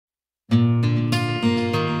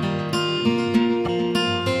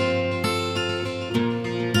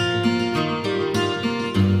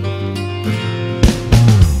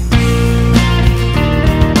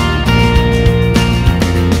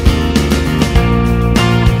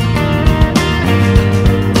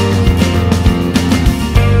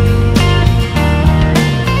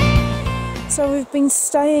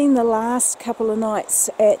staying the last couple of nights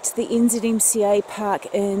at the NZMCA park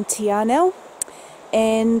in Te Anau,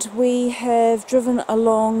 and we have driven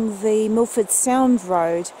along the Milford Sound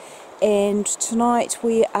Road, and tonight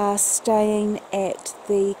we are staying at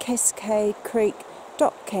the Cascade Creek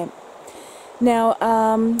Dock Camp. Now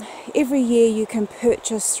every year you can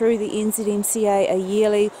purchase through the NZMCA a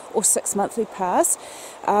yearly or 6 monthly pass.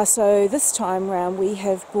 So this time round we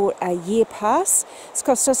have bought a year pass. It's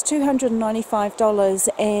cost us $295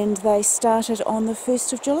 and they started on the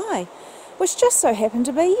 1st of July, which just so happened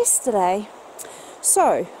to be yesterday.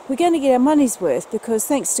 So we're going to get our money's worth because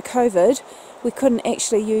thanks to COVID we couldn't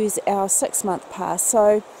actually use our 6-month pass.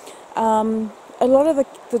 So a lot of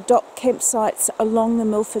the dock campsites along the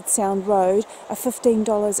Milford Sound Road are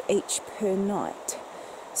 $15 each per night.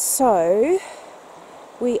 So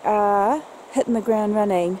we are hitting the ground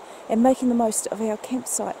running and making the most of our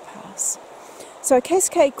campsite pass. So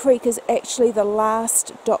Cascade Creek is actually the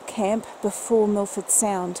last dock camp before Milford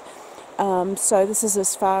Sound. So this is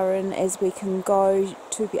as far in as we can go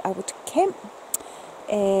to be able to camp.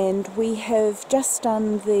 And we have just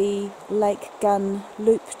done the Lake Gun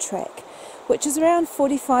Loop track, which is around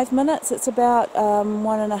 45 minutes. It's about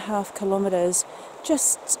 1.5 kilometres.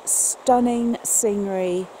 Just stunning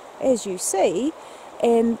scenery, as you see,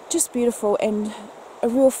 and just beautiful and a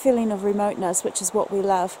real feeling of remoteness, which is what we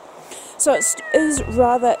love. So it is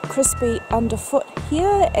rather crispy underfoot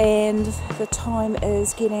here, and the time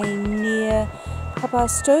is getting near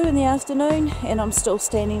 2:30 in the afternoon, and I'm still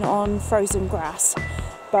standing on frozen grass,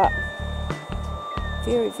 but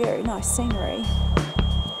very, very nice scenery.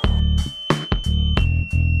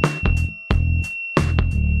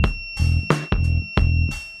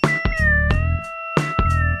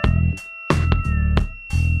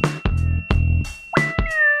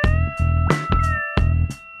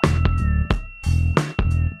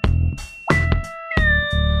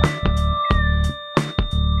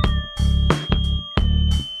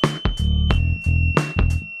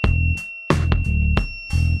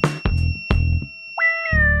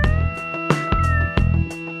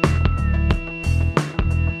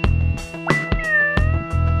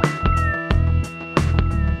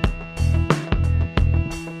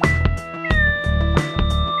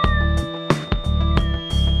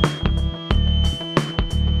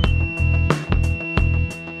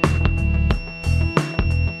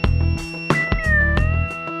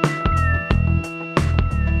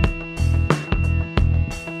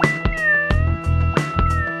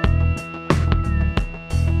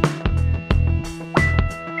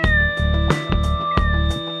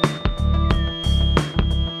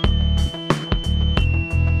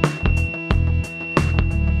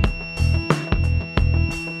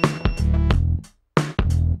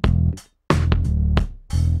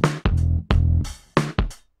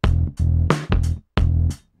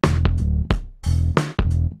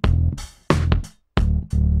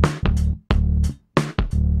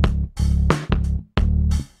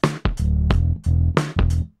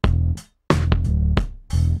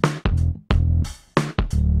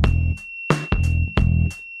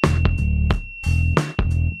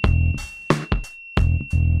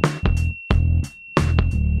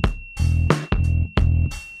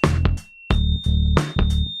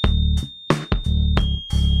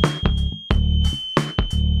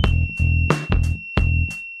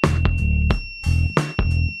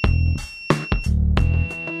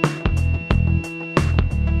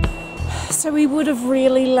 So we would have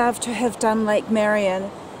really loved to have done Lake Marion.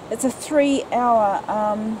 It's a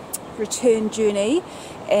 3-hour return journey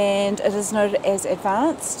and it is noted as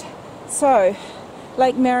advanced. So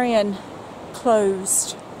Lake Marion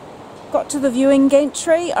closed. Got to the viewing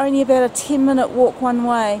gantry, only about a 10-minute walk one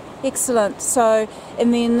way. Excellent. So,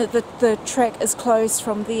 and then the track is closed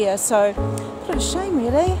from there. So, a bit of a shame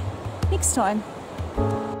really. Next time.